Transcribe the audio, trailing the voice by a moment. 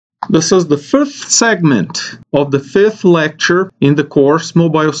This is the fifth segment of the fifth lecture in the course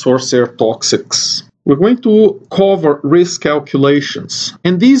Mobile Source Air Toxics. We're going to cover risk calculations,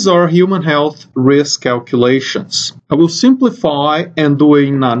 and these are human health risk calculations. I will simplify and do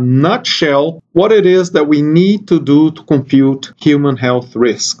in a nutshell what it is that we need to do to compute human health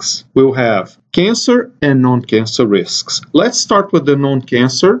risks. We'll have cancer and non-cancer risks. Let's start with the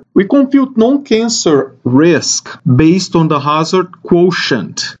non-cancer. We compute non-cancer risk based on the hazard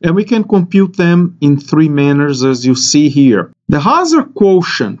quotient, and we can compute them in three manners as you see here. The hazard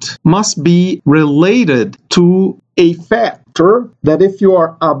quotient must be related to a factor that if you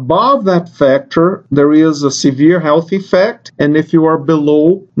are above that factor, there is a severe health effect, and if you are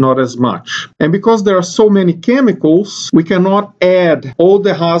below, not as much. And because there are so many chemicals, we cannot add all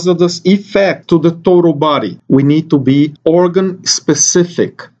the hazardous effect to the total body. We need to be organ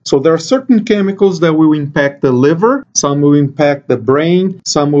specific. So there are certain chemicals that will impact the liver, some will impact the brain,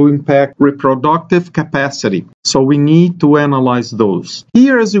 some will impact reproductive capacity. So we need to analyze those.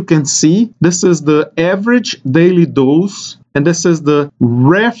 Here, as you can see, this is the average daily dose, and this is the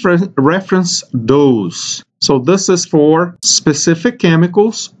reference dose. So this is for specific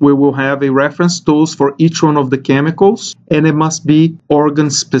chemicals. We will have a reference dose for each one of the chemicals, and it must be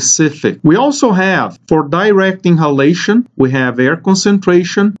organ specific. We also have, for direct inhalation, we have air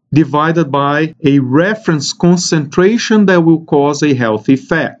concentration divided by a reference concentration that will cause a health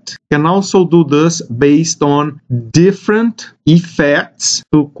effect. Can also do this based on different effects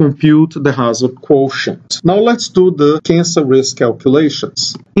to compute the hazard quotient. Now let's do the cancer risk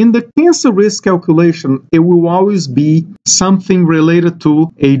calculations. In the cancer risk calculation, it will always be something related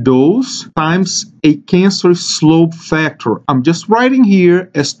to a dose times a cancer slope factor. I'm just writing here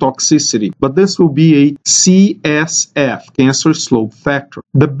as toxicity, but this will be a CSF, cancer slope factor.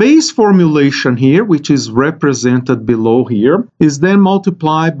 The base formulation here, which is represented below here, is then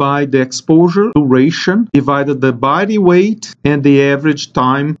multiplied by the exposure duration divided the body weight and the average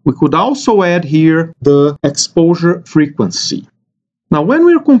time. We could also add here the exposure frequency. Now, when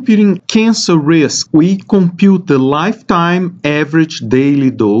we're computing cancer risk, we compute the lifetime average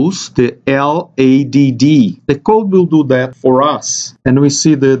daily dose, the LADD. The code will do that for us. And we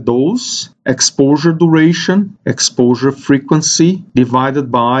see the dose, exposure duration, exposure frequency divided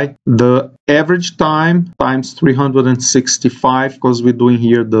by the average time times 365, because we're doing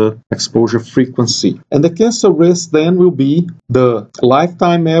here the exposure frequency. And the cancer risk then will be the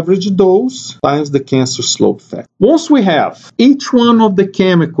lifetime average dose times the cancer slope factor. Once we have each one of the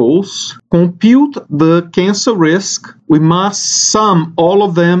chemicals, compute the cancer risk, we must sum all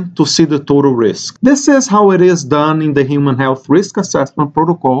of them to see the total risk. This is how it is done in the Human Health Risk Assessment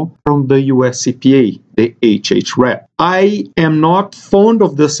Protocol from the US EPA, the HHRAP. I am not fond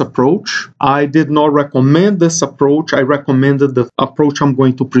of this approach. I did not recommend this approach. I recommended the approach I'm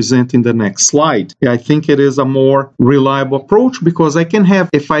going to present in the next slide. I think it is a more reliable approach because I can have,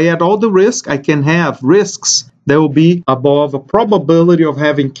 if I add all the risk, I can have risks that will be above a probability of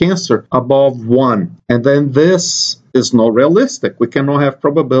having cancer above 1. And then this is not realistic. We cannot have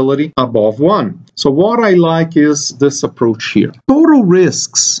probability above 1. So what I like is this approach here. Total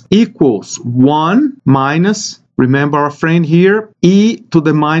risks equals 1 minus, remember our friend here, e to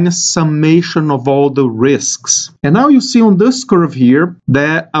the minus summation of all the risks. And now you see on this curve here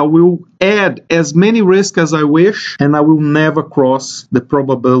that I will add as many risks as I wish, and I will never cross the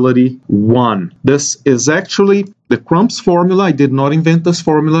probability 1. This is actually the Crump's formula. I did not invent this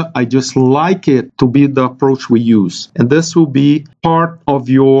formula. I just like it to be the approach we use. And this will be part of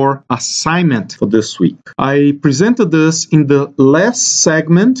your assignment for this week. I presented this in the last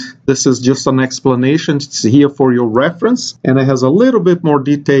segment. This is just an explanation. It's here for your reference. And it has a little bit more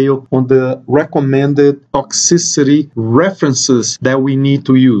detail on the recommended toxicity references that we need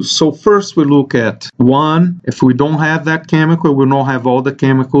to use. So first we look at 1. If we don't have that chemical, we don't have all the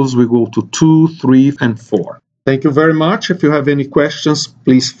chemicals, we go to 2, 3, and 4. Thank you very much. If you have any questions,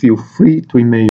 please feel free to email